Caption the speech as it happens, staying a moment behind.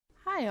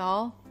Hi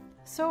all.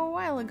 So a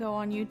while ago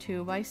on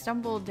YouTube, I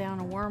stumbled down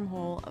a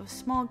wormhole of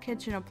small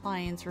kitchen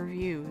appliance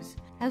reviews.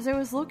 As I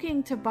was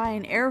looking to buy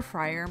an air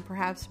fryer and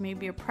perhaps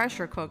maybe a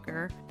pressure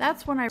cooker,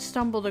 that's when I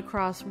stumbled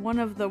across one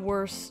of the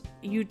worst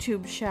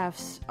YouTube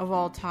chefs of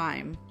all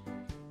time.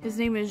 His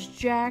name is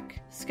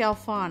Jack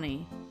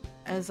Scalfani,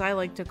 as I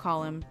like to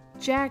call him,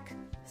 Jack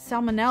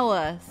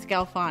Salmonella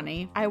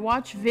Scalfani. I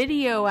watch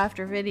video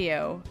after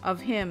video of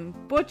him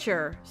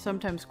butcher,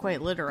 sometimes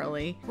quite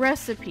literally,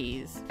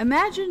 recipes.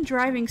 Imagine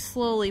driving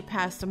slowly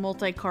past a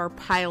multi-car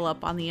pileup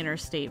on the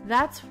interstate.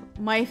 That's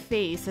my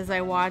face as I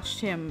watched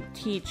him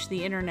teach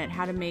the internet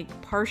how to make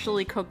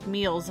partially cooked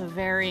meals of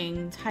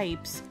varying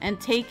types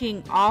and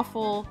taking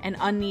awful and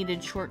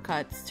unneeded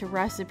shortcuts to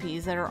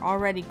recipes that are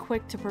already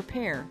quick to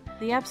prepare.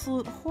 The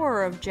absolute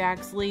horror of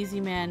Jack's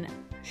lazy man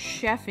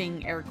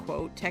chefing, air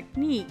quote,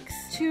 techniques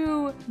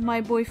to my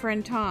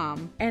boyfriend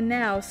Tom. And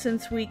now,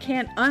 since we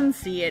can't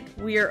unsee it,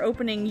 we are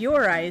opening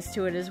your eyes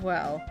to it as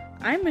well.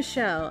 I'm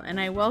Michelle, and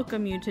I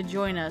welcome you to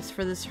join us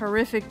for this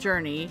horrific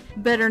journey,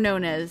 better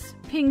known as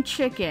Pink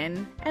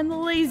Chicken and the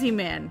Lazy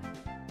Man.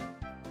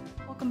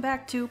 Welcome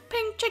back to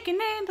Pink Chicken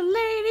and the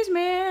Ladies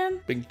Man.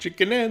 Pink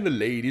Chicken and the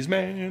Ladies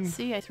Man.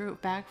 See, I threw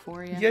it back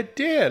for you. You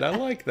did. I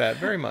like that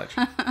very much.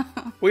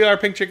 We are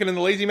Pink Chicken and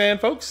the Lazy Man,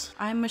 folks.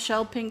 I'm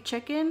Michelle Pink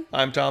Chicken.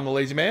 I'm Tom the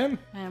Lazy Man.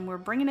 And we're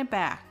bringing it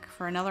back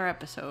for another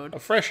episode. A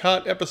fresh,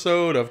 hot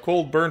episode of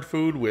cold burnt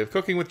food with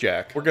Cooking with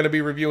Jack. We're going to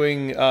be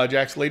reviewing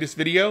Jack's latest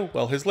video.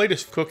 Well, his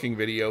latest cooking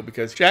video,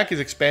 because Jack is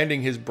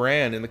expanding his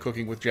brand in the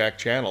Cooking with Jack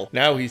channel.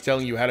 Now he's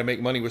telling you how to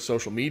make money with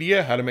social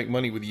media, how to make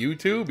money with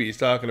YouTube. He's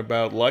talking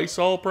about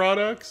Lysol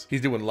products.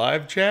 He's doing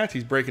live chats.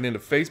 He's breaking into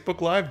Facebook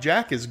Live.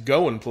 Jack is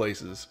going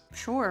places.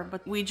 Sure,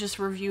 but we just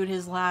reviewed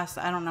his last,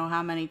 I don't know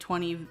how many,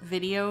 20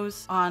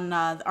 videos on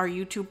our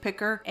YouTube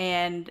picker,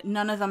 and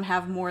none of them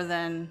have more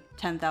than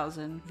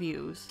 10,000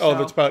 views. Oh,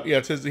 that's about, yeah,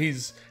 it says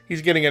he's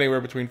getting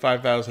anywhere between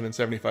 5,000 and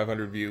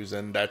 7,500 views,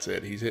 and that's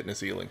it. He's hitting a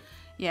ceiling.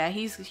 Yeah,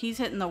 he's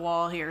hitting the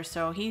wall here,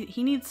 so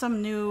he needs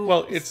some new...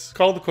 Well, it's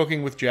called the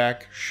Cooking with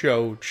Jack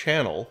show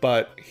channel,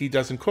 but he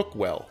doesn't cook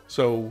well.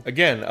 So,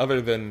 again,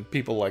 other than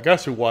people like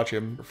us who watch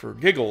him for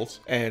giggles,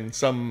 and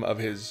some of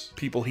his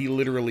people he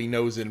literally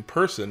knows in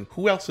person,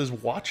 who else is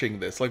watching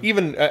this? Like,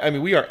 even, I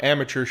mean, we are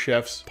amateur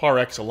chefs par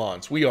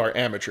excellence. We are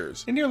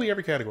amateurs in nearly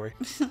every category.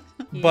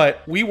 Yeah.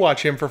 But we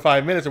watch him for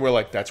 5 minutes and we're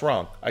like, that's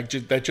wrong.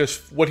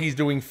 What he's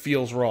doing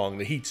feels wrong.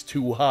 The heat's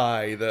too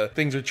high. The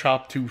things are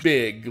chopped too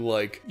big.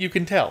 Like, you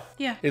can tell.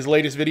 Yeah. His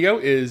latest video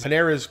is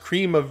Panera's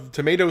cream of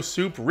tomato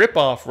soup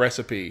rip-off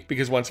recipe.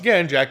 Because once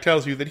again, Jack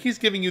tells you that he's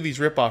giving you these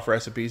rip-off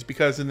recipes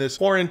because in this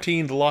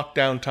quarantined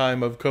lockdown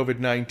time of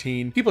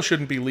COVID-19, people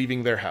shouldn't be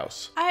leaving their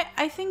house.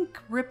 I think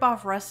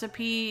rip-off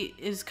recipe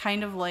is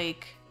kind of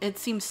like... It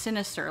seems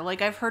sinister.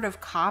 Like, I've heard of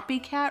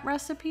copycat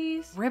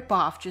recipes.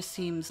 Rip-off just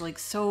seems like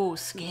so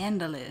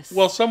scandalous.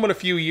 Well, someone a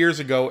few years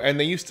ago, and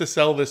they used to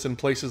sell this in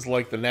places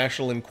like the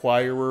National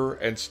Enquirer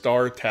and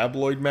Star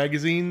tabloid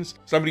magazines.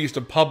 Somebody used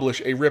to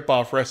publish a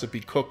rip-off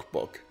recipe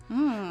cookbook.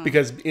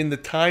 Because in the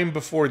time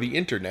before the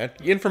internet,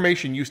 the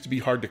information used to be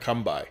hard to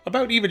come by.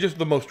 About even just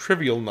the most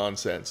trivial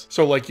nonsense.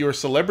 So like your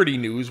celebrity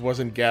news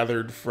wasn't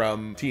gathered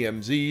from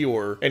TMZ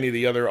or any of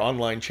the other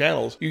online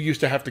channels. You used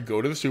to have to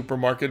go to the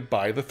supermarket,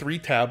 buy the 3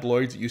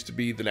 tabloids. It used to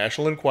be the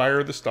National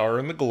Enquirer, the Star,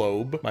 and the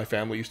Globe. My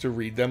family used to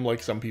read them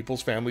like some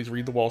people's families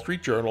read the Wall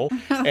Street Journal.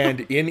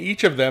 And in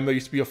each of them, there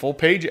used to be a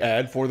full-page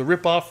ad for the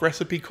rip-off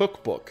recipe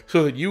cookbook.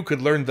 So that you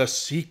could learn the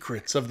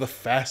secrets of the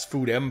fast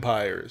food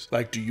empires.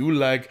 Like, do you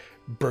like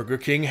Burger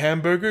King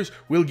hamburgers?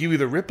 We'll give you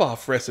the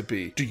rip-off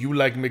recipe. Do you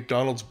like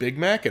McDonald's Big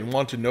Mac and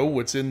want to know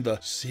what's in the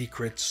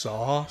secret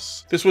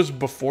sauce? This was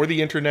before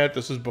the internet.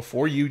 This was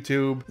before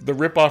YouTube. The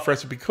rip-off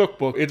recipe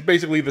cookbook, it's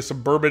basically the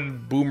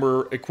suburban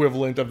boomer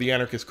equivalent of the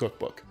anarchist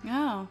cookbook.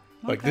 Oh.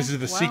 Like, okay. This is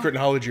the secret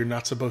knowledge you're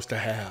not supposed to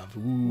have.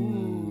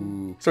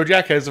 Ooh. So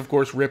Jack has, of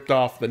course, ripped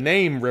off the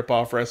name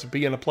Rip-Off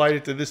Recipe and applied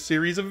it to this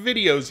series of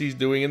videos he's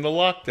doing in the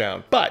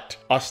lockdown. But,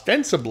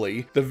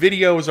 ostensibly, the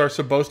videos are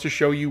supposed to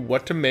show you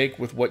what to make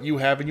with what you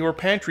have in your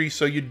pantry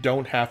so you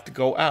don't have to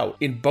go out.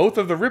 In both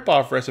of the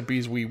Rip-Off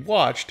recipes we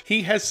watched,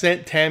 he has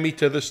sent Tammy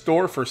to the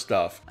store for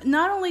stuff.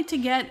 Not only to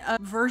get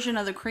a version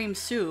of the cream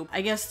soup,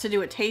 I guess to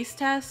do a taste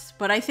test,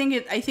 but I think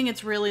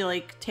it's really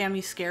like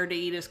Tammy's scared to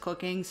eat his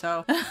cooking,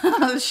 so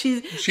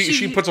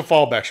She puts a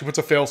fallback. She puts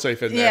a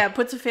failsafe in there. Yeah,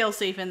 puts a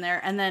failsafe in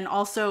there. And then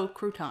also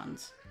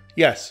croutons.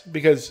 Yes,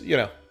 because, you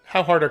know,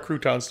 how hard are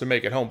croutons to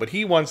make at home? But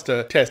he wants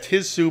to test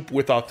his soup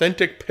with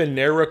authentic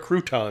Panera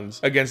croutons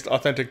against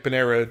authentic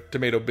Panera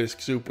tomato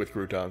bisque soup with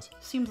croutons.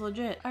 Seems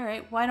legit. All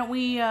right, why don't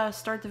we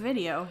start the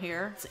video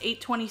here? It's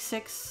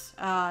 8:26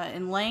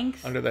 in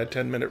length. Under that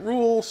 10-minute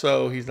rule,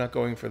 so he's not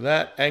going for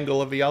that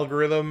angle of the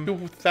algorithm.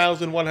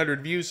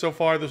 2,100 views so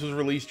far. This was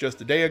released just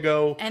a day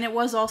ago. And it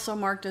was also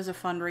marked as a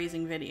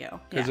fundraising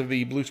video. Because of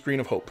the blue screen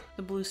of hope.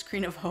 The blue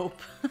screen of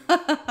hope.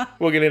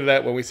 We'll get into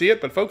that when we see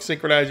it, but folks,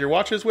 synchronize your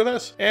watches with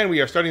us, and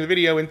we are starting starting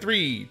the video in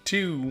 3,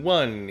 2,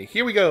 1.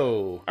 Here we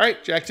go. All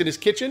right, Jack's in his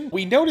kitchen.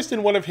 We noticed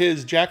in one of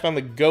his Jack on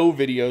the Go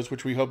videos,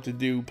 which we hope to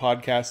do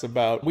podcasts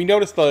about, we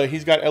noticed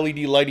he's got LED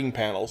lighting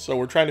panels. So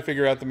we're trying to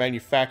figure out the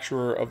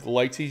manufacturer of the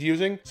lights he's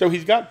using. So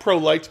he's got pro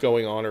lights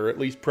going on, or at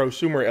least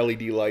prosumer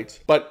LED lights.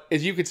 But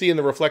as you can see in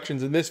the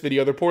reflections in this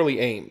video, they're poorly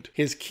aimed.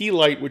 His key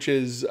light, which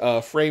is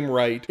frame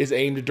right, is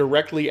aimed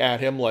directly at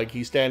him like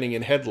he's standing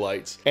in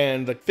headlights.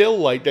 And the fill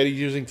light that he's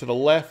using to the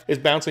left is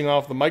bouncing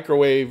off the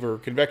microwave or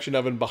convection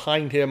oven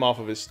behind him off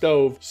of his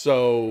stove.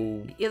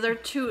 So yeah, they're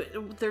two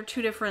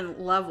different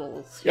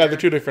levels here. Yeah, they're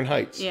two different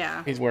heights.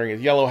 Yeah. He's wearing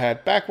his yellow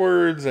hat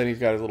backwards, and he's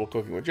got his little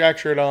Cooking with Jack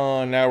shirt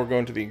on. Now we're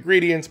going to the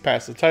ingredients,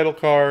 past the title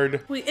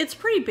card. It's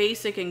pretty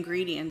basic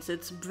ingredients.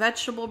 It's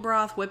vegetable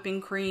broth,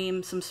 whipping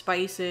cream, some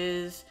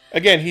spices.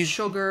 Again, he's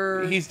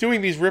sugar. He's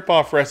doing these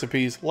rip-off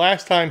recipes.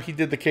 Last time he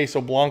did the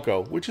queso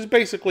blanco, which is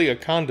basically a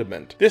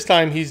condiment. This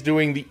time he's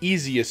doing the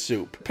easiest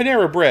soup.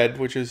 Panera Bread,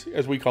 which is,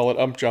 as we call it,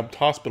 ump-jumped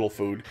hospital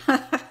food.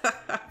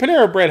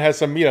 Panera Bread has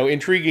some,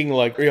 intriguing,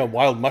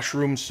 wild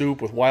mushroom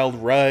soup with wild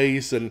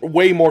rice, and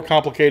way more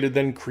complicated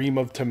than cream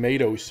of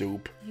tomato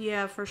soup.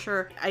 Yeah, for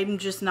sure. I'm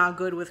just not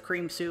good with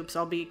cream soups.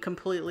 I'll be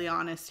completely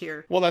honest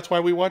here. Well, that's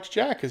why we watch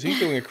Jack, because he's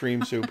doing a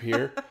cream soup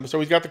here. So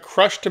he's got the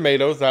crushed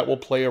tomatoes. That will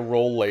play a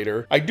role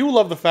later. I do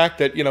love the fact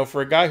that,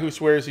 for a guy who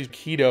swears he's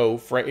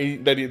keto,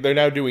 that they're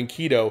now doing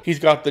keto, he's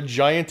got the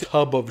giant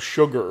tub of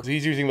sugar.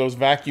 He's using those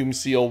vacuum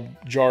seal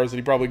jars that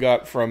he probably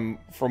got from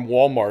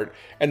Walmart.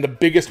 And the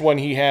biggest one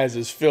he has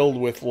is filled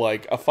with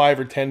like a 5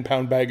 or 10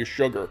 pound bag of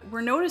sugar.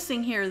 We're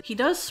noticing here, he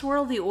does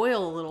swirl the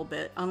oil a little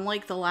bit,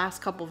 unlike the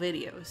last couple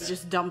videos. He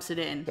just dumps it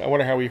in. I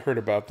wonder how he heard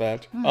about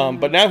that.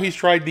 But now he's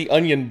tried the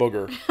onion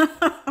booger.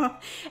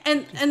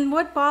 And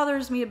what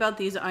bothers me about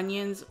these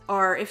onions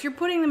are, if you're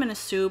putting them in a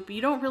soup,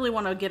 you don't really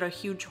want to get a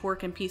huge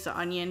horkin' piece of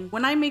onion.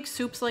 When I make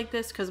soups like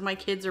this, because my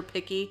kids are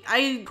picky,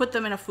 I put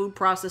them in a food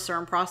processor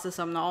and process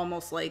them to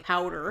almost like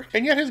powder.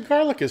 And yet his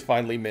garlic is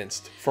finely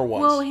minced, for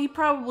once. Well, he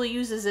probably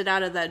uses it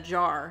out of that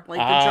jar. Like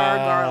the jar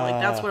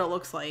garlic. That's what it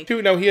looks like.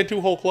 No, he had 2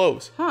 whole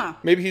cloves. Huh.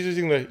 Maybe he's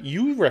using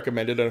you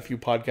recommended on a few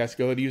podcasts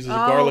ago that he uses a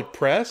garlic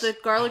press. The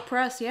garlic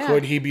press, yeah.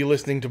 Could he be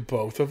listening to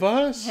both of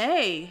us?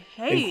 Hey.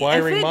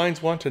 Inquiring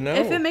minds want to know.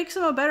 If it makes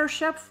him a better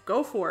chef,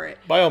 go for it.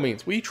 By all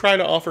means, we try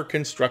to offer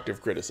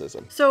constructive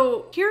criticism.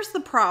 So here's the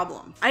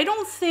problem. I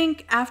don't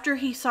think after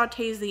he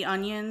sautés the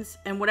onions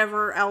and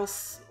whatever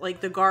else,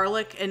 like the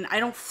garlic, and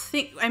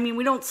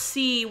we don't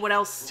see what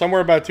else.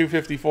 Somewhere about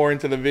 2:54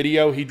 into the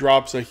video, he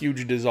drops a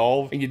huge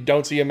dissolve, and you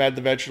don't see him add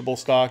the vegetable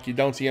stock. You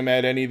don't see him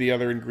add any of the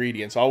other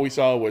ingredients. All we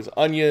saw was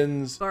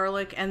onions,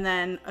 garlic, and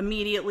then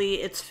immediately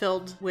it's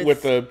filled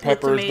with the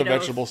peppers, the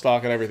vegetable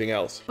stock, and everything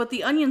else. But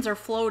the onions are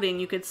floating.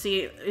 You could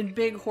see it in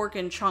big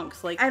horkin'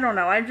 chunks. Like, I don't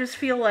know. I just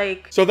feel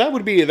like... So that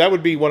would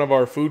be one of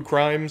our food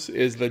crimes,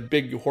 is the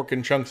big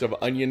horkin' chunks of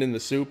onion in the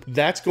soup.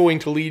 That's going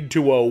to lead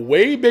to a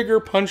way bigger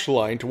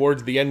punchline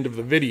towards the end of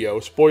the video,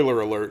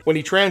 spoiler alert, when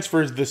he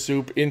transfers the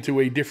soup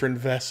into a different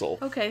vessel.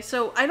 Okay,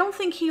 so I don't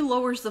think he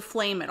lowers the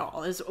flame at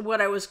all, is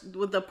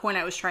the point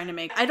I was trying to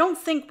make. I don't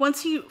think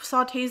once he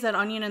sautés that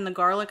onion and the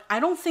garlic, I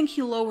don't think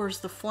he lowers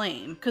the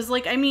flame. Because,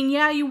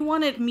 you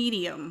want it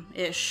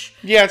medium-ish.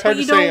 Yeah, it's hard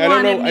to say.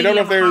 I don't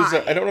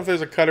know if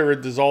there's a cut or a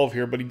dissolve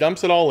here, but he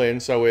dumps it all in,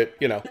 so it,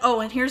 Oh,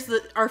 and here's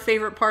our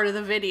favorite part of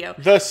the video.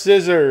 The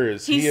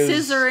scissors. He's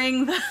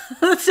scissoring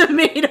the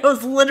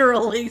tomatoes,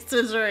 literally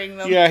scissoring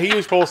them. Yeah, he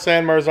used whole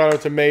San Marzano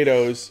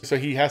tomatoes, so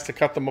he has to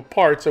cut them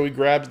apart, so he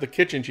grabs the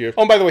kitchen shears.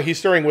 Oh, and by the way, he's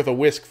stirring with a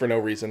whisk for no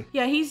reason.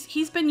 Yeah,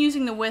 he's been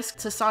using the whisk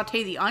to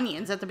saute the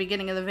onions at the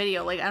beginning of the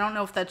video. I don't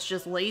know if that's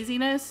just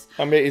laziness.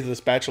 Is the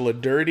spatula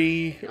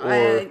dirty?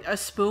 Or a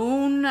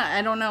spoon?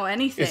 I don't know,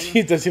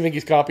 anything. Does he think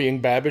he's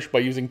copying Babish by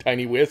using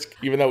tiny whisk,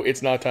 even though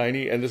it's not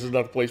tiny and this is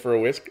not the place for a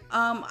whisk?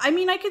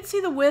 I could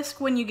see the whisk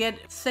when you get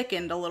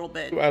thickened a little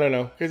bit. I don't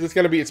know, because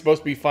it's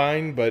supposed to be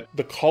fine, but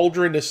the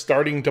cauldron is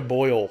starting to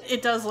boil.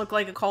 It does look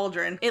like a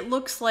cauldron. It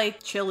looks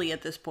like chili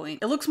at this point.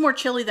 It looks more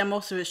chili than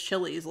most of his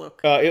chilies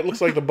look. It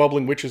looks like the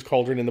Bubbling Witch's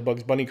cauldron in the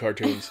Bugs Bunny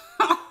cartoons.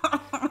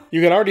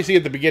 You can already see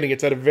at the beginning,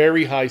 it's at a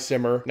very high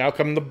simmer. Now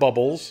come the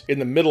bubbles in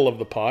the middle of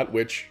the pot,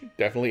 which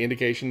definitely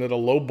indication that a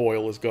low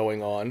boil is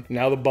going on.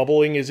 Now the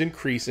bubbling is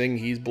increasing.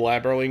 He's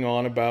blabbering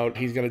on about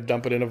he's going to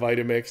dump it in a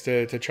Vitamix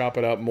to chop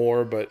it up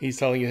more, but he's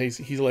telling you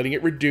he's letting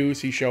it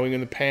reduce. He's showing in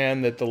the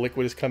pan that the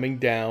liquid is coming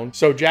down.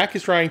 So Jack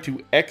is trying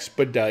to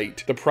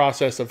expedite the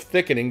process of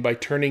thickening by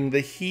turning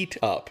the heat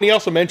up. And he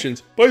also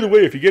mentions, by the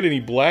way, if you get any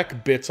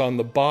black bits on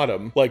the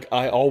bottom, like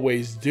I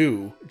always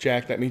do,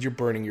 Jack, that means you're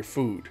burning your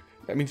food.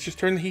 That means just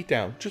turn the heat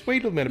down. Just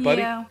wait a minute,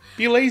 buddy. Yeah.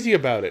 Be lazy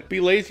about it. Be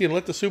lazy and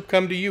let the soup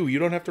come to you. You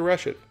don't have to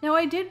rush it. Now,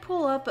 I did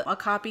pull up a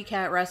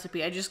copycat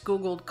recipe. I just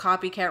Googled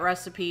copycat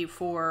recipe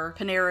for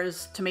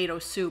Panera's tomato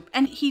soup.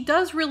 And he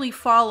does really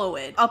follow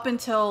it up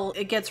until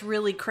it gets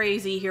really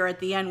crazy here at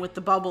the end with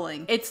the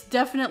bubbling. It's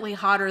definitely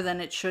hotter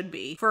than it should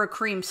be for a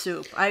cream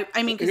soup.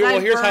 Because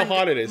here's how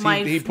hot it is.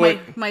 He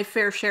put my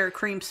fair share of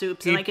cream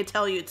soups, and I could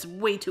tell you it's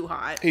way too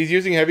hot. He's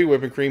using heavy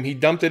whipping cream. He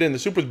dumped it in. The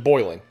soup was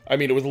boiling.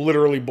 It was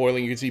literally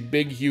boiling. You could see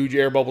big, huge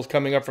air bubbles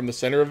coming up from the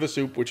center of the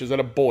soup, which is at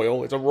a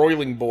boil. It's a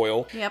roiling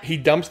boil. Yep. He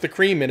dumps the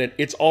cream in it.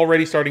 It's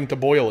already starting to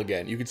boil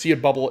again. You can see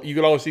it bubble. You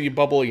can always see it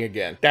bubbling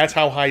again. That's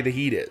how high the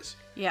heat is.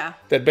 Yeah.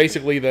 That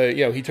basically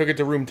he took it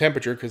to room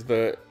temperature because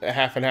the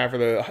half and half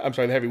of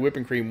the heavy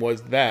whipping cream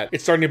was that.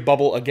 It's starting to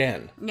bubble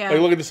again. Yeah. Like,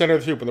 look at the center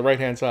of the soup on the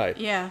right-hand side.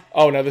 Yeah.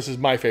 Oh, now this is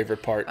my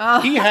favorite part.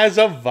 He has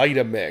a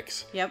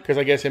Vitamix. Yep. Because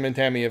I guess him and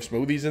Tammy have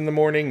smoothies in the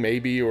morning,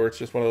 maybe, or it's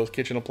just one of those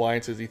kitchen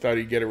appliances he thought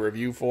he'd get a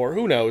review for.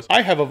 Who knows?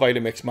 I have a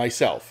Vitamix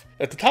myself.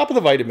 At the top of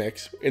the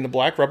Vitamix, in the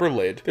black rubber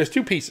lid, there's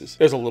two pieces.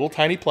 There's a little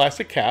tiny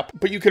plastic cap,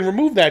 but you can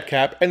remove that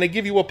cap and they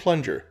give you a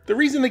plunger. The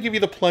reason they give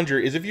you the plunger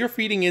is if you're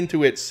feeding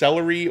into it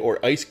celery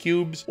or ice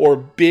cubes or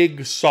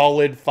big,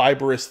 solid,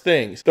 fibrous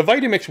things, the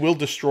Vitamix will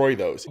destroy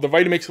those. The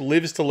Vitamix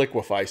lives to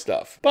liquefy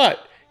stuff.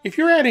 But if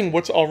you're adding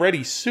what's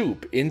already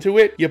soup into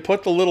it, you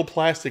put the little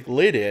plastic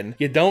lid in.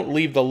 You don't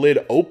leave the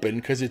lid open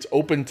because it's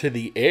open to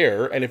the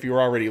air. And if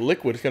you're already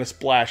liquid, it's going to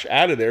splash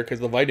out of there because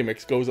the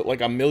Vitamix goes at like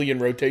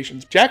 1,000,000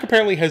 rotations. Jack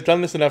apparently has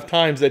done this enough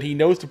times that he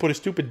knows to put a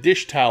stupid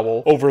dish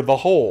towel over the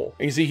hole.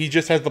 And you see, he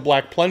just has the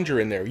black plunger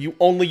in there. You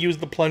only use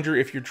the plunger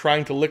if you're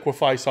trying to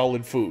liquefy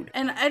solid food.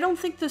 And I don't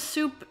think the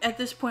soup at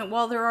this point,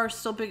 while there are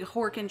still big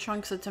horkin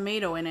chunks of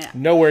tomato in it.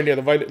 Nowhere near.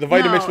 The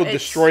Vitamix will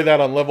destroy that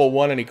on level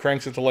 1 and he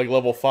cranks it to like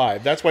level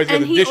 5. That's why he's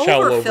got the dish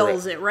towel over it. And he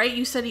overfills it, right?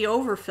 You said he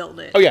overfilled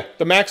it. Oh yeah,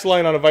 the max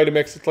line on a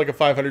Vitamix, it's like a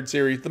 500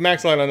 series. The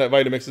max line on that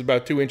Vitamix is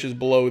about 2 inches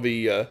below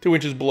the 2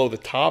 inches below the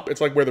top. It's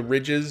like where the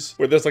ridge is,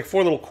 where there's like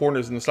 4 little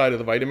corners in the side of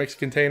the Vitamix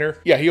container.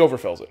 Yeah, he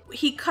overfills it.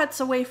 He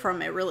cuts away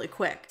from it really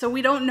quick. So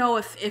we don't know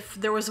if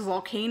there was a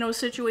volcano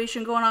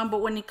situation going on,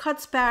 but when he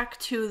cuts back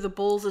to the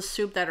bowls of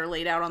soup that are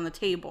laid out on the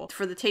table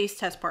for the taste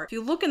test part, if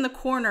you look in the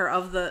corner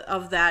of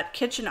that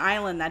kitchen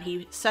island that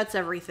he sets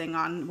everything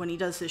on when he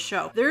does his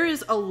show, there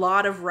is a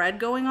lot of red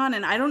going on,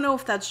 and I don't know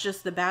if that's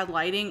just the bad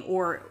lighting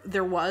or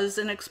there was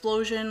an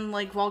explosion,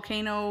 like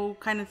volcano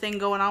kind of thing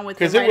going on with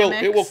the Vitamix.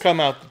 Because it will come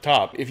out the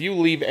top. If you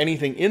leave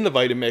anything in the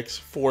Vitamix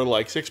for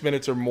like 6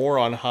 minutes or more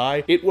on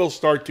high, it will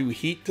start to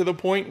heat to the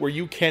point where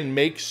you can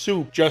make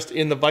soup just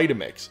in the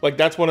Vitamix. Like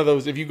that's one of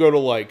those, if you go to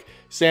like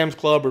Sam's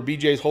Club or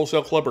BJ's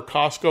Wholesale Club or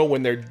Costco,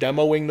 when they're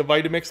demoing the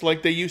Vitamix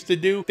like they used to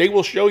do, they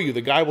will show you.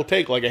 The guy will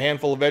take like a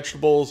handful of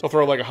vegetables, he'll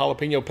throw like a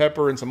jalapeno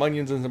pepper and some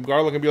onions and some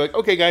garlic and be like,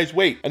 okay guys,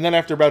 wait. And then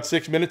after about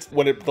 6 minutes,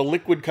 when the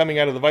liquid coming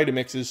out of the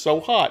Vitamix is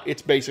so hot,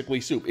 it's basically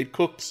soup. It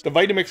cooks. The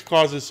Vitamix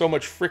causes so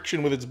much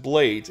friction with its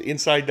blades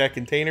inside that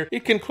container,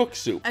 it can cook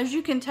soup. As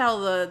you can tell,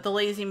 the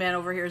lazy man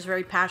over here is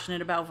very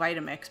passionate about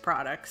Vitamix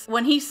products.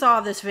 When he saw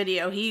this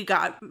video, he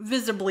got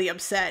visibly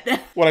upset.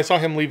 When I saw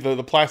him leave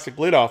the plastic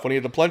lid off when he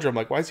had the plunger, I'm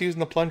like, why is he using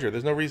the plunger?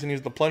 There's no reason to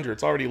use the plunger.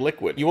 It's already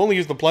liquid. You only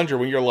use the plunger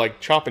when you're like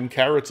chopping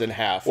carrots in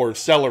half or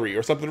celery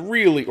or something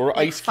really, or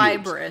ice cubes.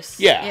 Fibrous.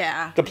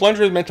 Yeah. The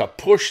plunger is meant to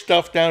push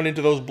stuff down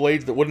into those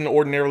blades that wouldn't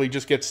ordinarily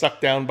just get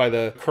sucked down by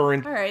the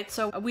current. All right,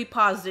 so we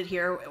paused it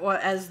here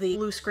as the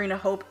blue screen of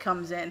hope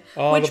comes in.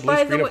 Oh, which, the blue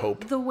screen of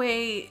hope. The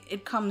way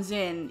it comes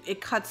in, it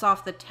cuts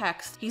off the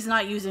text. He's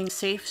not using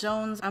safe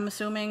zones, I'm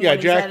assuming, when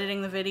he's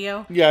editing the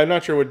video. Yeah, I'm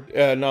not sure what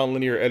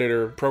non-linear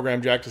editor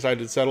program Jack decided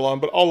to settle on,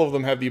 but all of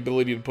them have the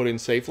ability to put in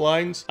safe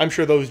lines. I'm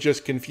sure those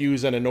just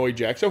confuse and annoy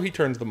Jack, so he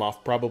turns them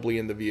off probably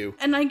in the view.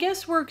 And I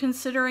guess we're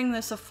considering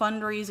this a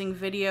fundraising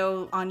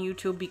video on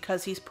YouTube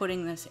because he's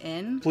putting this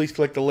in. Please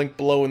click the link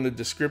below in the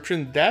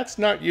description. That's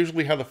not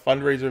usually how the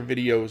fundraiser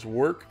videos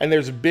work. And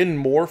there's been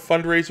more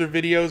fundraiser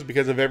videos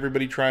because of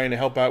everybody trying to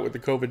help out with the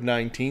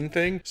COVID-19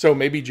 thing. So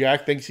maybe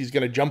Jack thinks he's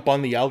going to jump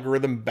on the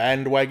algorithm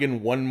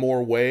bandwagon one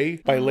more way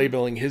by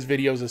labeling his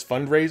videos as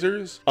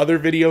fundraisers. Other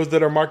videos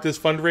that are marked as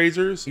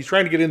fundraisers, he's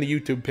trying to get in the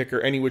YouTube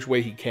picker any which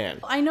way he can.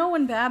 I know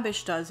when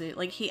Babish does it,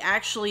 like he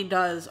actually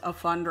does a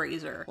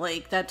fundraiser.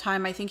 Like that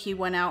time I think he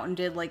went out and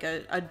did like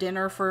a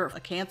dinner for a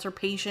cancer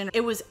patient.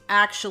 It was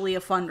actually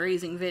a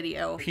fundraising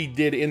video. He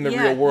did in the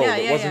real world.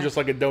 It wasn't just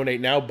like a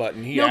donate now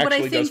button. He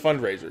actually does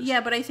fundraisers.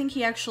 Yeah, but I think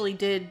he actually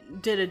did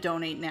a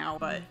donate now.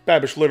 But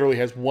Babish literally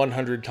has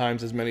 100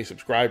 times as many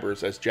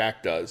subscribers as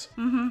Jack does.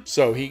 Mm-hmm.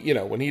 So he,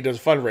 when he does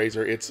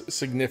fundraiser, it's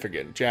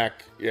significant.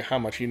 Jack, how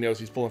much he knows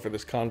he's pulling for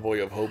this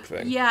Convoy of Hope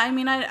thing. Yeah, I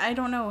mean, I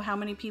don't know how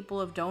many people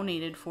have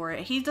donated for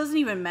it. He doesn't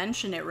even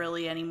mention it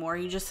really anymore.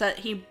 He just said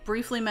he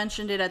briefly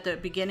mentioned it at the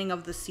beginning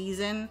of the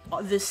season.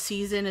 This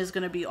season is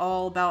going to be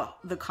all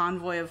about the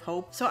Convoy of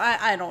Hope. So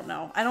I don't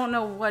know. I don't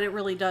know what it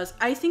really does.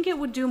 I think it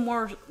would do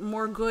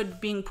more good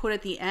being put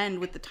at the end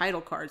with the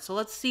title card. So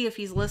let's see if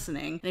he's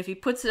listening. And if he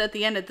puts it at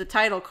the end at the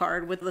title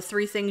card with the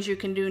 3 things you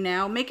can do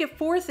now, make it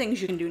 4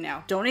 things you can do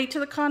now. Donate to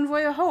the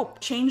Convoy of Hope.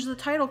 Change the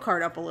title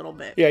card up a little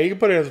bit. Yeah, you can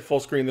put it as a full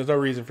screen. There's no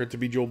reason for it to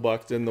be jewel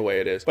bucked in the way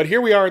it is. But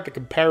here we are at the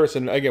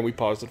comparison. Again, we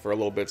paused it for a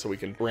little bit so we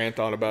can rant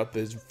on about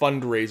this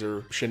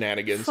fundraiser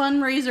shenanigans.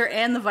 Fundraiser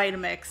and the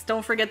Vitamix.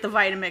 Don't forget the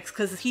Vitamix,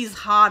 because he's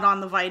hot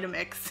on the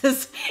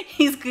Vitamix.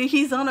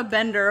 he's on a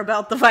bender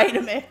about the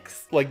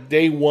Vitamix. Like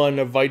day one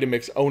of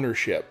Vitamix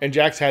ownership. And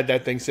Jack's had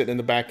that thing sitting in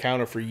the back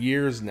counter for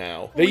years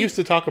now. They used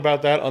to talk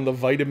about that on the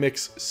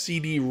Vitamix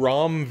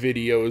CD-ROM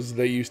videos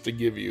they used to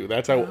give you.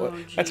 That's how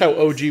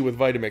OG with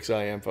Vitamix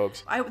I am,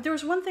 folks. There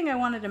was one thing I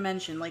wanted to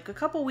mention. Like a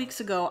couple weeks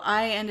ago,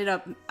 I ended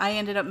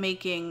up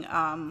making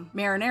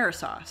marinara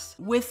sauce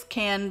with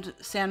canned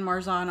San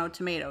Marzano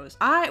tomatoes.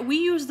 We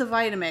used the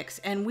Vitamix,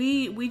 and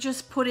we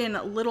just put in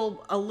a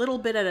little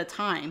bit at a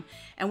time,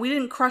 and we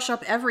didn't crush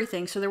up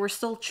everything, so there were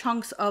still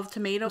chunks of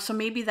tomato. So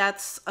maybe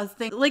that's a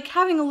thing. Like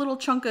having a little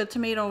chunk of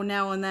tomato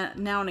now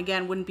and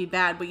again wouldn't be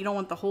bad, but you don't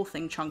want the whole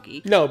thing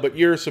chunky. No, but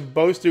you're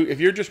supposed to, if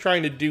you're just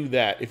trying to do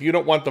that, if you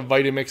don't want the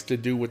Vitamix to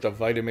do what the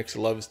Vitamix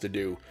loves to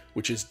do,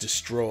 which is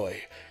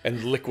destroy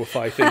and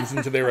liquefy things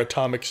into their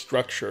atomic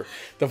structure.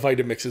 The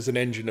Vitamix is an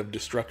engine of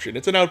destruction.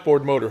 It's an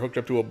outboard motor hooked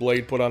up to a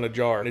blade put on a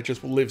jar, and it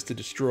just lives to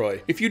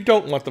destroy. If you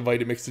don't want the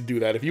Vitamix to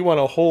do that, if you want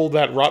to hold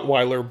that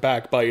Rottweiler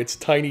back by its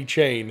tiny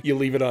chain, you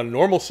leave it on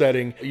normal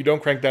setting, you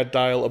don't crank that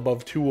dial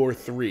above 2 or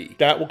 3.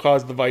 That will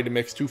cause the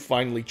Vitamix to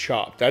finely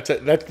chop. That's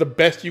the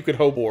best you could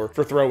hope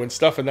for throwing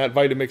stuff in that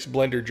Vitamix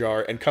blender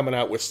jar and coming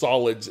out with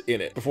solids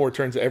in it before it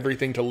turns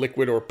everything to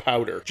liquid or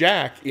powder.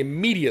 Jack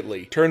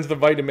immediately turns the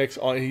Vitamix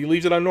on. He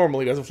leaves it on normal.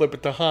 He doesn't flip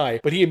it to high,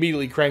 but he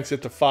immediately cranks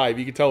it to 5.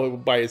 You can tell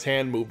by his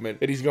hand movement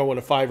that he's going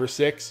to 5 or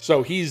 6.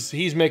 So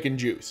he's making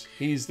juice.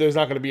 There's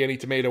not going to be any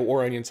tomato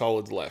or onion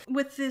solids left.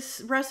 With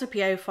this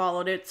recipe I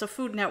followed, it's a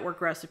Food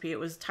Network recipe. It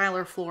was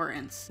Tyler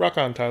Florence. Rock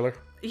on, Tyler.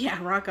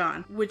 Yeah, rock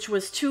on. Which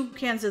was 2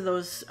 cans of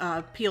those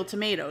peeled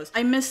tomatoes.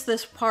 I missed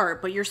this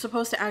part, but you're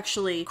supposed to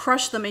actually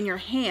crush them in your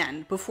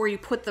hand before you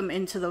put them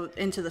into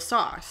the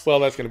sauce. Well,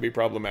 that's going to be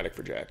problematic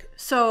for Jack.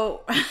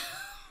 So...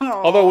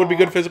 Although it would be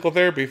good physical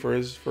therapy for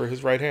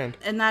his right hand.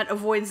 And that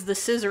avoids the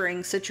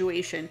scissoring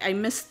situation. I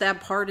missed that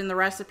part in the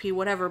recipe,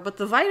 whatever, but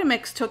the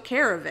Vitamix took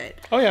care of it.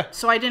 Oh, yeah.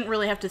 So I didn't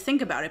really have to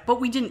think about it,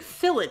 but we didn't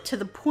fill it to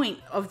the point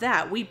of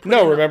that.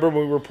 Remember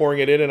when we were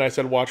pouring it in and I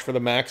said, watch for the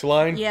max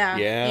line? Yeah.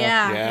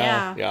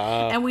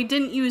 And we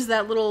didn't use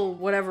that little,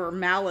 whatever,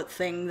 mallet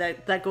thing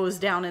that goes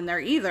down in there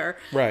either.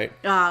 Right.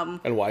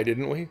 And why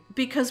didn't we?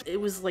 Because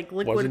it was like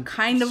liquid Wasn't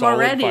kind of solid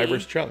already.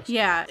 Fibrous chunks.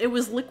 Yeah, it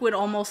was liquid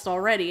almost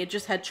already. It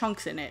just had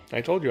chunks in it.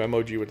 I told you I'm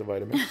OG with the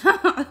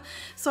Vitamix.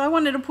 So I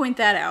wanted to point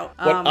that out.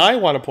 What I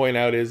want to point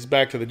out is,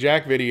 back to the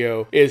Jack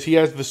video, is he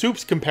has the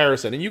soups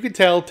comparison. And you can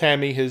tell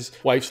Tammy, his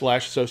wife /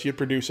 associate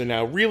producer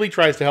now, really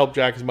tries to help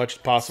Jack as much as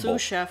possible.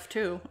 Sous chef,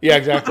 too. Yeah,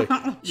 exactly.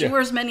 She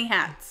wears many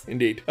hats.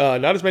 Indeed.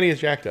 Not as many as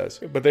Jack does.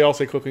 But they all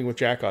say Cooking with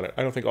Jack on it.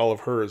 I don't think all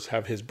of hers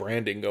have his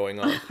branding going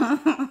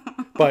on.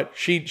 But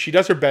she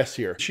does her best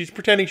here. She's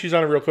pretending she's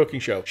on a real cooking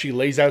show. She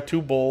lays out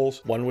 2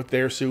 bowls, one with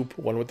their soup,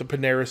 one with the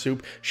Panera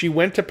soup. She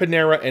went to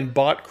Panera and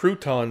bought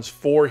croutons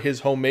for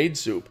his homemade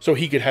soup so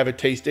he could have it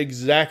taste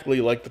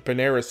exactly like the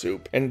Panera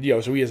soup. And,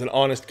 so he has an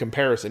honest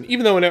comparison.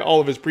 Even though in all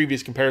of his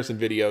previous comparison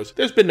videos,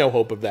 there's been no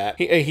hope of that.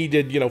 He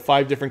did,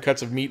 5 different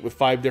cuts of meat with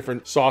 5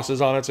 different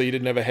sauces on it, so you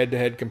didn't have a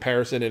head-to-head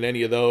comparison in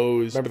any of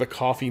those. Remember the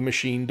coffee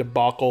machine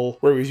debacle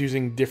where he was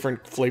using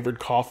different flavored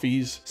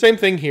coffees? Same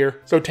thing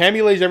here. So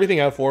Tammy lays everything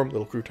out for him.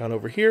 Little crouton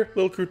over here,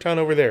 little crouton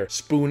over there.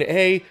 Spoon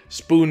A,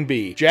 spoon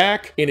B.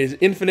 Jack, in his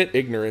infinite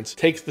ignorance,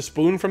 takes the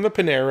spoon from the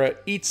Panera,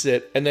 eats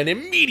it, and then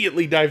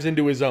immediately dives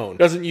into his own.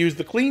 Doesn't use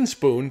the clean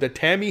spoon that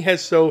Tammy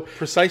has so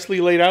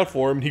precisely laid out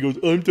for him, and he goes,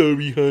 "I'm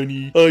sorry,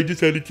 honey. I just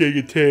had to take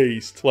a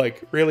taste."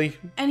 Like, really?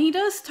 And he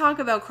does talk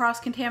about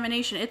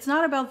cross-contamination. It's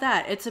not about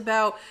that. It's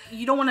about,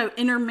 you don't want to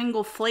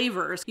intermingle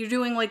flavors. You're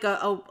doing like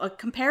a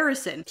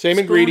comparison. Same Spoon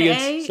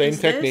ingredients, A same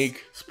is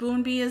technique. This,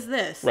 spoon B is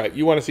this. Right.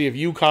 You want to see if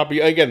you copy,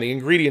 again, the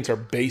ingredients are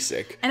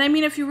basic. And I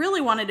mean, if you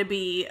really wanted to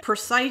be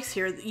precise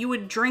here, you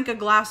would drink a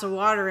glass of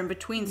water in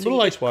between. So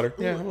little ice water.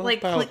 Yeah,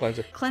 like palate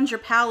cleanser. Cleanse your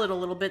palate a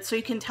little bit so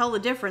you can tell the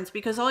difference,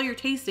 because all you're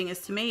tasting is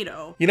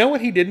tomato. You know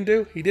what he didn't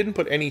do? He didn't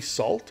put any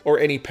salt or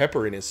any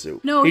pepper in his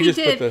soup. No, he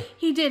did.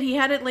 He did. He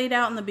had it laid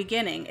out in the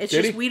beginning. It's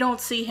just we don't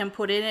see him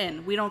put it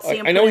in. We don't see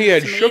him put it in. I know he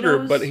had sugar,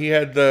 but he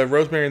had the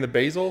rosemary and the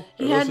basil.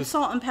 He had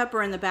salt and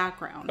pepper in the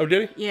background. Oh,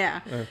 did he?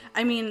 Yeah.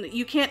 I mean,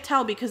 you can't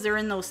tell because they're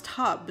in those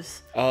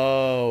tubs.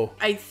 Oh.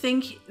 I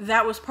think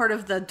that was part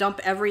of the dump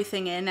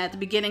everything in at the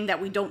beginning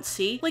that we don't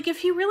see. Like, if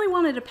he really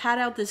wanted to pad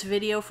out this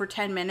video for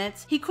 10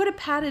 minutes, he could have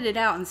padded it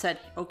out and said,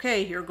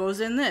 okay, here goes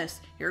in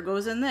this. Here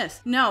goes in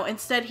this. No,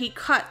 instead he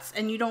cuts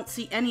and you don't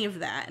see any of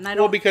that. And I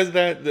don't. Well, because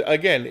that,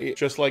 again,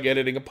 just like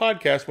editing a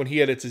podcast, when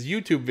he edits his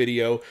YouTube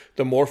video,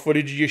 the more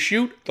footage you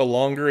shoot, the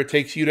longer it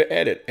takes you to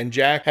edit. And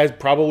Jack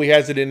probably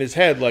has it in his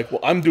head, like, well,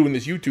 I'm doing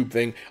this YouTube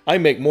thing. I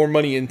make more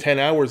money in 10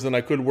 hours than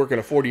I could work in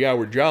a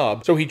 40-hour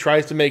job. So he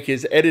tries to make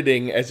his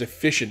editing as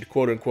efficient,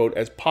 quote unquote,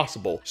 as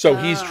possible. So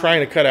he's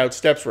trying to cut out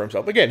steps for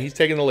himself. Again, he's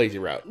taking the lazy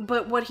route.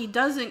 But what he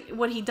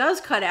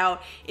does cut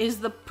out is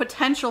the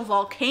potential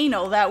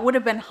volcano that would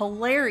have been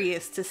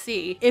hilarious to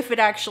see if it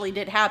actually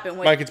did happen.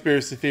 My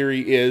conspiracy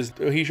theory is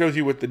he shows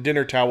you with the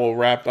dinner towel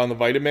wrapped on the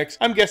Vitamix.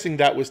 I'm guessing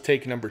that was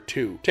take number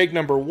 2. Take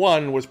number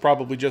 1 was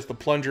probably just the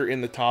plunger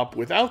in the top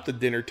without the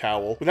dinner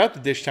towel, without the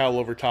dish towel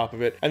over top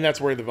of it, and that's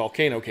where the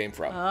volcano came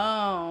from.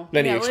 Oh.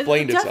 Then he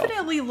explained it itself.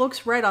 Definitely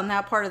looks red on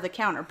that part of the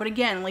counter. But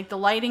again, like the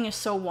lighting is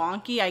so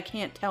wonky, I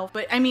can't tell.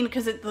 But I mean,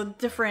 because it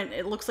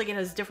looks like it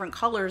has different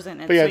colors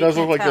in it. But yeah, so it does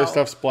look like tell. there's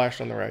stuff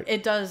splashed on the right.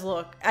 It does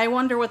look. I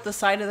wonder what the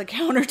side of the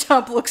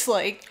countertop looks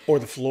like. Or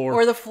the floor.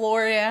 Or the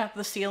floor, yeah.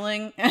 The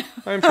ceiling.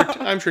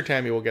 I'm sure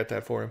Tammy will get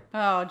that for him.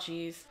 Oh,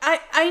 jeez.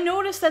 I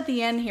noticed at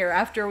the end here,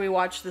 after we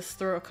watched this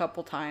through a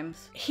couple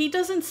times, he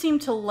doesn't seem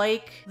to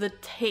like the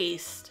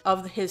taste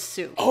of his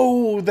soup.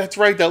 Oh, that's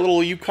right.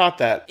 You caught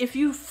that. If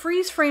you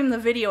freeze frame the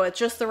video at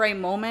just the right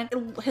moment,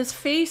 his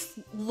face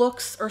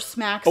looks or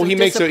smacks of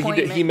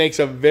disappointment. He makes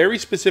a very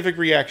specific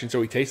reaction.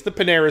 So he tastes the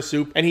Panera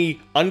soup and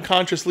he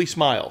unconsciously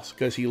smiles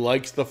because he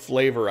likes the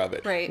flavor of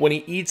it. Right. When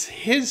he eats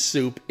his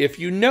soup, if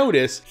you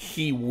notice,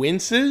 he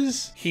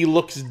winces, he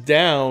looks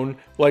down,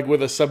 like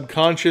with a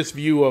subconscious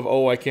view of,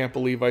 oh, I can't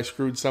believe I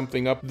screwed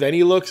something up. Then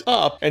he looks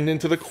up and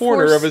into the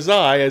corner of his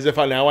eye as if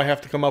now I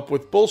have to come up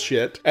with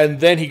bullshit. And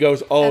then he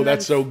goes, oh,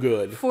 that's so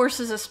good.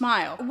 Forces a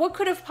smile. What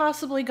could have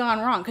possibly gone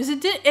wrong? Because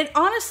it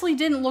honestly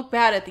didn't look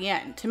bad at the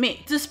end, to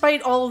me,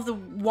 despite all of the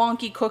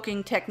wonky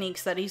cooking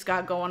techniques that he's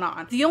got going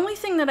on. The only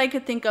thing that I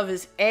could think of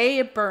is A,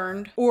 it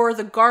burned, or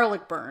the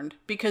garlic burned.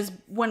 Because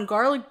when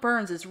garlic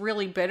burns, it's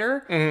really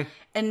bitter. Mm-hmm.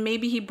 And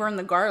maybe he burned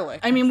the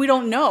garlic. I mean, we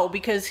don't know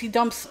because he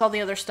dumps all the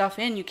other stuff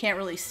in. You can't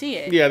really see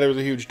it. Yeah, there was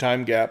a huge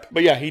time gap.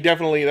 But yeah,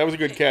 that was a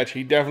good catch.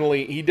 He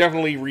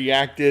definitely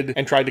reacted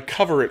and tried to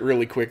cover it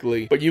really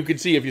quickly. But you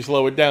could see if you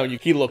slow it down,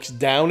 he looks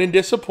down in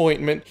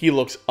disappointment. He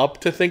looks up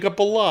to think up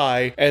a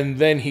lie. And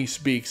then he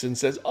speaks and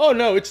says, oh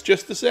no, it's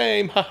just the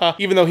same. Haha.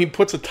 Even though he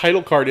puts a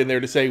title card in there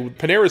to say,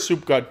 Panera's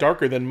soup got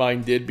darker than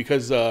mine did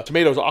because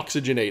tomatoes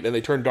oxygenate and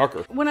they turn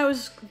darker. When I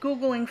was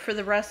Googling for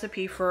the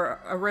recipe for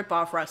a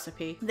ripoff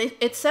recipe,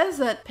 it says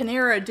that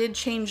Panera did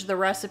change the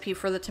recipe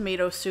for the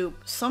tomato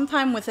soup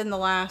sometime within the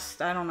last,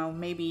 I don't know,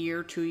 maybe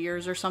year, 2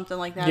 years or something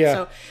like that. Yeah.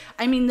 So,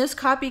 I mean, this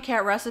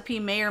copycat recipe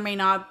may or may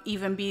not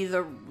even be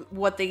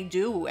what they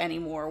do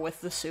anymore with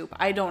the soup.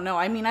 I don't know.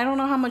 I mean, I don't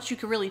know how much you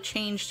could really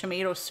change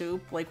tomato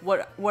soup. Like,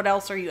 what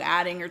else are you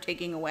adding or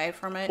taking away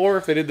from it? Or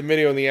if they did the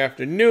video in the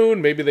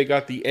afternoon, maybe they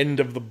got the end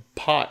of the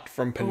pot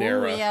from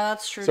Panera. Ooh, yeah,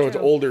 that's true. So it's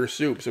older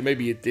soup. So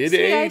maybe it did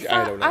age.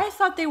 I don't know. I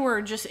thought they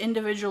were just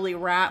individually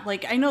wrapped.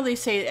 Like, I know they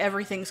say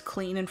everything's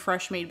clean and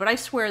fresh made, but I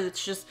swear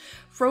that's just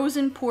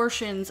frozen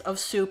portions of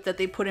soup that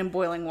they put in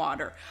boiling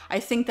water. I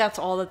think that's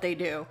all that they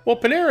do. Well,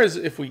 Panera's,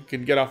 if we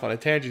can get off on a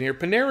tangent here,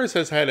 Panera's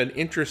has had an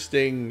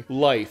interesting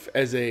life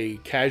as a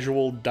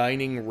casual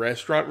dining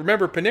restaurant.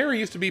 Remember, Panera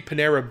used to be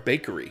Panera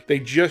Bakery. They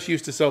just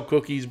used to sell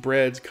cookies,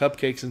 breads,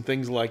 cupcakes, and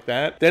things like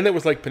that. Then it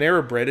was like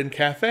Panera Bread and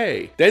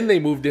Cafe. Then they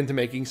moved into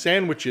making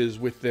sandwiches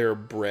with their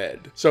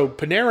bread. So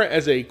Panera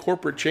as a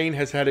corporate chain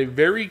has had a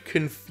very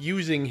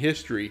confusing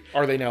history.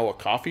 Are they now a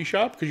coffee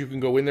shop? Because you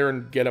can go in there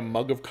and get a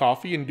mug of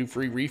coffee and do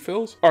free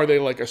refills? Are they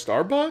like a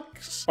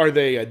Starbucks? Are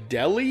they a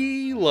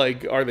deli?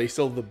 Like, are they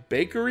still the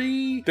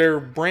bakery?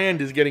 Their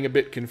brand is getting a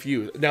bit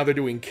confused. Now they're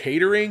doing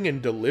catering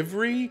and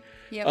delivery.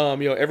 Yep.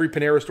 Every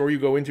Panera store you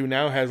go into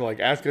now has like,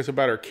 ask us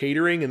about our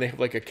catering, and they have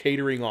like a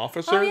catering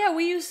officer. Oh yeah,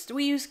 we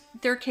used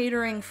their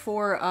catering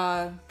for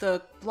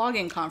the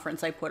blogging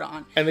conference I put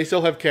on. And they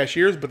still have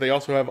cashiers, but they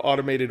also have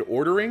automated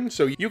ordering.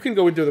 So you can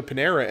go into the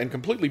Panera and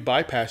completely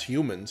bypass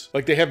humans.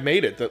 Like, they have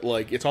made it that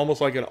like it's almost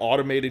like an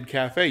automated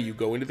cafe. You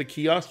go into the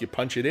kiosk, you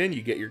punch it in,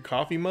 you get your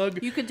coffee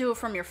mug. You could do it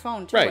from your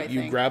phone too. Right. I think.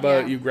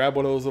 You grab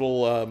one of those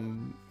little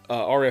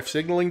RF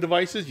signaling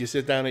devices. You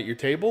sit down at your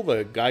table.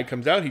 The guy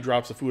comes out. He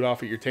drops the food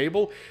off at your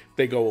table.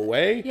 They go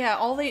away. Yeah,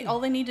 all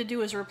they need to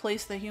do is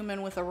replace the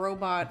human with a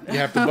robot. You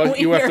have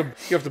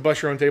to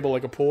bust your own table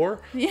like a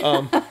pour.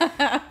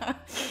 Yeah.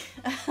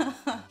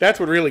 That's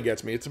what really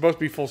gets me. It's supposed to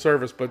be full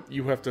service, but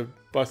you have to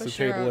bust the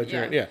table at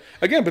your end. Yeah.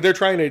 Again, but they're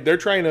trying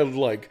to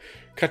like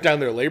cut down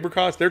their labor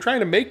costs. They're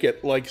trying to make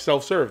it like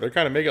self-serve. They're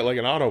trying to make it like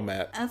an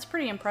automat. That's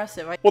pretty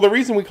impressive. Well, the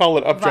reason we call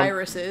it Upjump,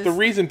 viruses. The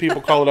reason people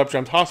call it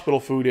Upjump's hospital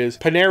food is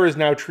Panera is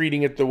now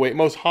treating it the way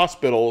most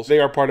hospitals, they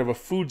are part of a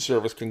food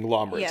service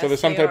conglomerate. Yes, so there's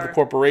some type of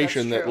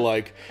corporation that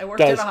like I worked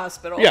at a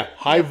hospital. Yeah,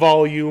 high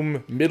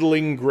volume,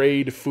 middling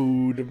grade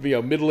food,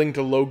 middling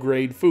to low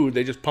grade food.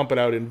 They just pump it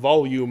out in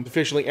volume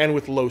efficiently and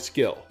with low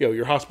skill.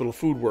 Your hospital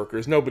food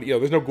workers,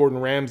 there's no Gordon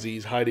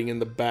Ramsays hiding in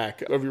the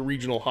back of your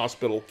regional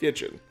hospital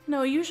kitchen.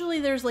 No,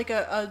 usually there's like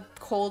a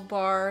cold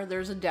bar,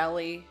 there's a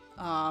deli,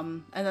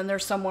 and then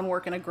there's someone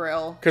working a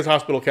grill. Because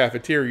hospital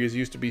cafeterias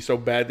used to be so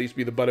bad, they used to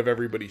be the butt of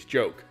everybody's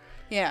joke.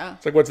 Yeah.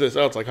 It's like, what's this?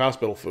 Oh, it's like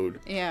hospital food.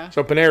 Yeah.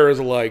 So Panera is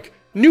like,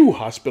 new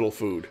hospital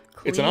food.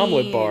 It's an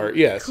omelet bar.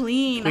 Yes.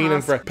 Clean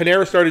and fresh.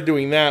 Panera started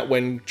doing that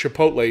when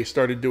Chipotle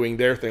started doing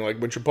their thing. Like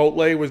when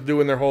Chipotle was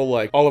doing their whole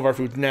like all of our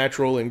food's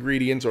natural,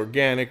 ingredients,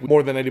 organic,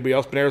 more than anybody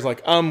else. Panera's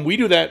like, we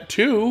do that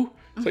too.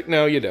 It's like,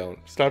 no, you don't.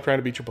 Stop trying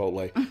to be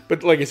Chipotle.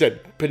 But like I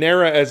said,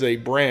 Panera as a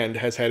brand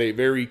has had a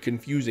very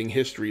confusing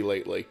history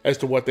lately as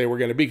to what they were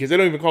going to be. Because they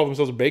don't even call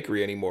themselves a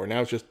bakery anymore.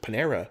 Now it's just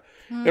Panera.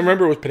 And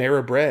remember it was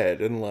Panera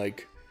Bread. And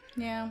like,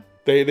 yeah,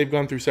 they've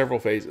gone through several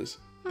phases.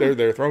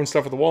 They're throwing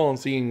stuff at the wall and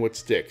seeing what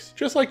sticks.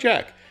 Just like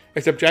Jack.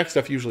 Except Jack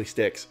stuff usually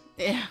sticks.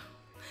 Yeah.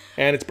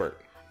 And it's burnt.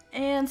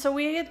 And so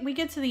we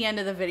get to the end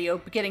of the video,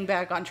 getting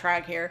back on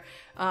track here,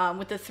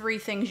 with the 3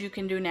 things you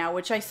can do now,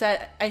 which I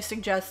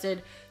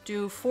suggested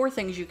do 4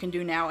 things you can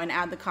do now and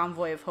add the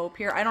Convoy of Hope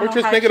here. I don't know. Or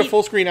just make it a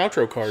full screen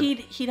outro card.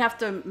 He'd have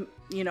to,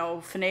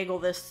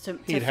 finagle this to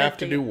he'd have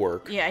to do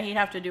work. Yeah, he'd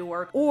have to do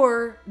work.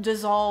 Or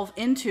dissolve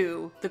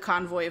into the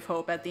Convoy of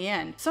Hope at the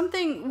end.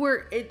 Something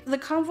where the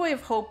Convoy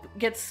of Hope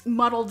gets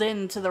muddled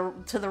into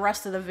the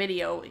rest of the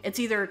video. It's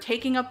either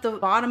taking up the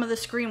bottom of the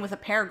screen with a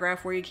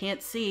paragraph where you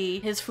can't see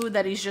his food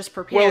that he's just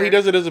prepared. Well, he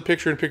does it as a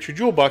picture-in-picture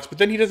jewel box, but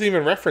then he doesn't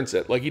even reference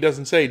it. Like, he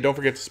doesn't say, don't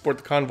forget to support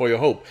the Convoy of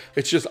Hope.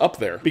 It's just up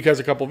there. Because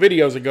a couple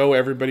videos ago,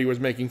 everybody was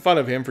making fun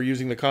of him for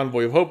using the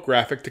Convoy of Hope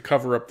graphic to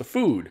cover up the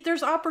food.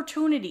 There's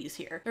opportunities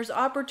here. There's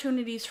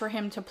opportunities for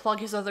him to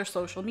plug his other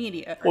social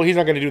media. Well, he's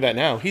not going to do that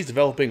now. He's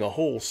developing a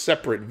whole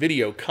separate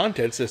video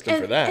content system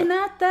for that. And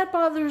that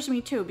bothers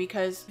me too,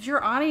 because if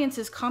your audience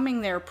is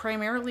coming there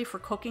primarily for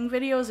cooking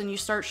videos and you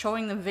start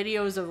showing them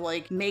videos of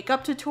like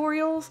makeup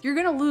tutorials, you're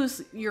going to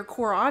lose your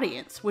core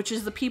audience, which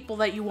is the people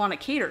that you want to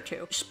cater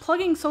to. Just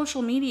plugging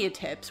social media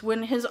tips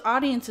when his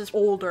audience is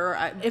older,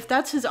 if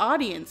that's his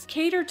audience,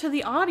 cater to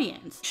the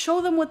audience. Show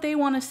them what they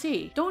want to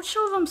see. Don't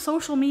show them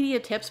social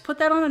media tips. Put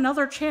that on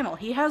another channel.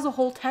 He has a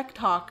whole Tech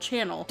Talk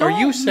channel. Are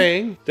you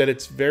saying that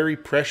it's very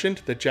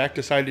prescient that Jack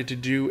decided to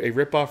do a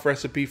ripoff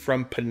recipe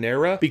from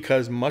Panera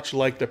because much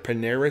like the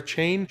Panera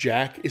chain,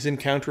 Jack is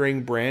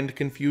encountering brand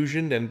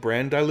confusion and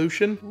brand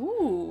dilution?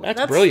 Ooh,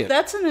 that's brilliant.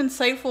 That's an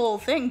insightful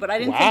thing, but I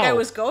didn't think I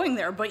was going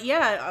there. But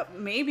yeah,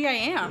 maybe I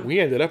am. We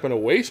ended up in a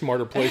way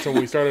smarter place when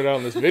we started out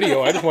in this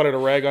video. I just wanted to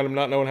rag on him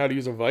not knowing how to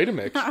use a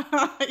Vitamix.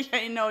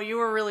 I know, you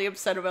were really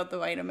upset about the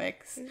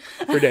Vitamix.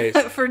 For days.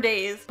 For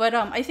days. But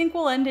I think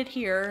we'll end it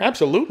here.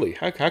 Absolutely.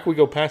 How can we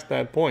go past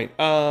that point?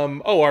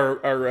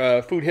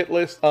 Our food hit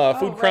list,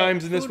 food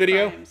crimes in this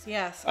video. Crimes.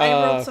 Yes, I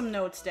wrote some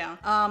notes down.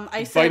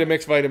 I said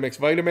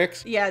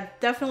Vitamix. Yeah,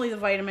 definitely the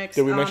Vitamix.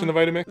 Did we mention the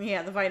Vitamix?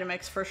 Yeah, the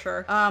Vitamix for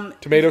sure.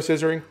 Tomato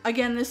scissoring.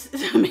 Again, this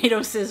tomato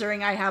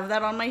scissoring, I have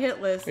that on my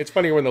hit list. It's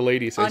funny when the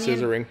ladies say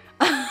scissoring.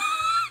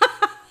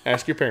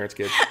 Ask your parents,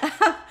 kids.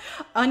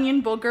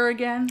 Onion booger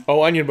again.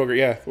 Oh, onion booger,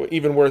 yeah.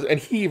 Even worse. And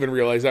he even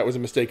realized that was a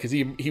mistake because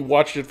he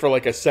watched it for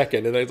like a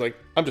second and then he's like,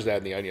 I'm just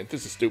adding the onion.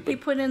 This is stupid. He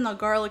put in the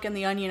garlic and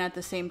the onion at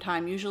the same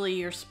time. Usually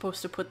you're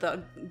supposed to put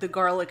the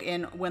garlic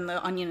in when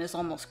the onion is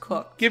almost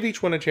cooked. Give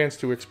each one a chance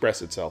to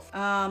express itself.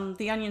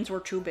 The onions were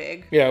too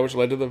big. Yeah, which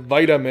led to the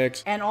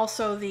Vitamix. And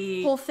also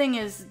the whole thing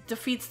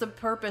defeats the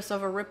purpose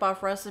of a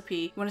ripoff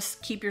recipe. You want to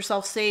keep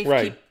yourself safe,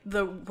 right. Keep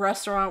the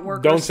restaurant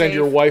workers Don't send safe.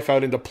 your wife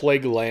out into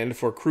plague land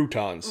for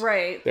croutons.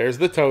 Right. There's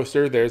the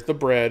toaster, there's the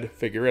bread,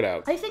 figure it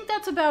out. I think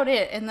that's about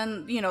it. And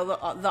then,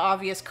 the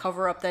obvious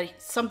cover-up that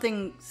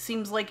something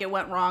seems like it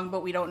went wrong,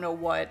 but we don't know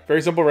what.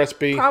 Very simple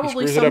recipe.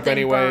 Probably he screws it up something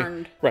anyway.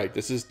 burned. Right.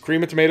 This is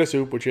cream and tomato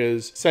soup, which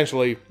is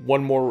essentially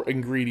one more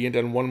ingredient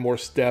and one more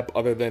step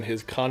other than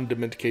his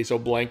condiment queso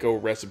blanco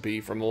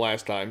recipe from the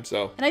last time.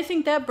 So. And I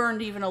think that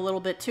burned even a little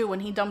bit too. When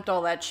he dumped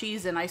all that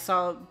cheese in, I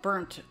saw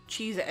burnt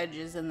cheese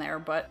edges in there.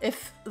 But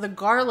if the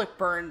garlic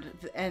burned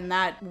and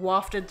that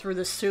wafted through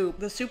the soup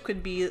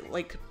could be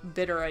like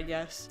bitter, I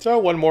guess. So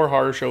one more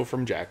horror show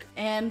from Jack.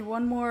 And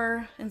one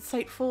more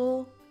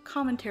insightful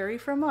commentary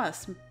from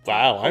us.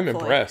 Wow, I'm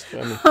impressed.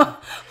 I mean,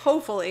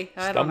 hopefully.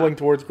 I don't know. Stumbling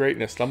towards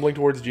greatness, stumbling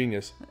towards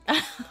genius.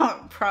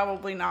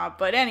 Probably not,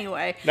 but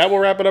anyway. That will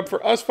wrap it up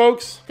for us,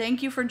 folks.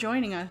 Thank you for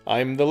joining us.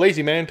 I'm the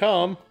lazy man,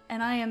 Tom.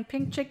 And I am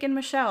Pink Chicken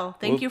Michelle.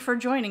 Thank you for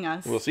joining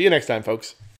us. We'll see you next time, folks.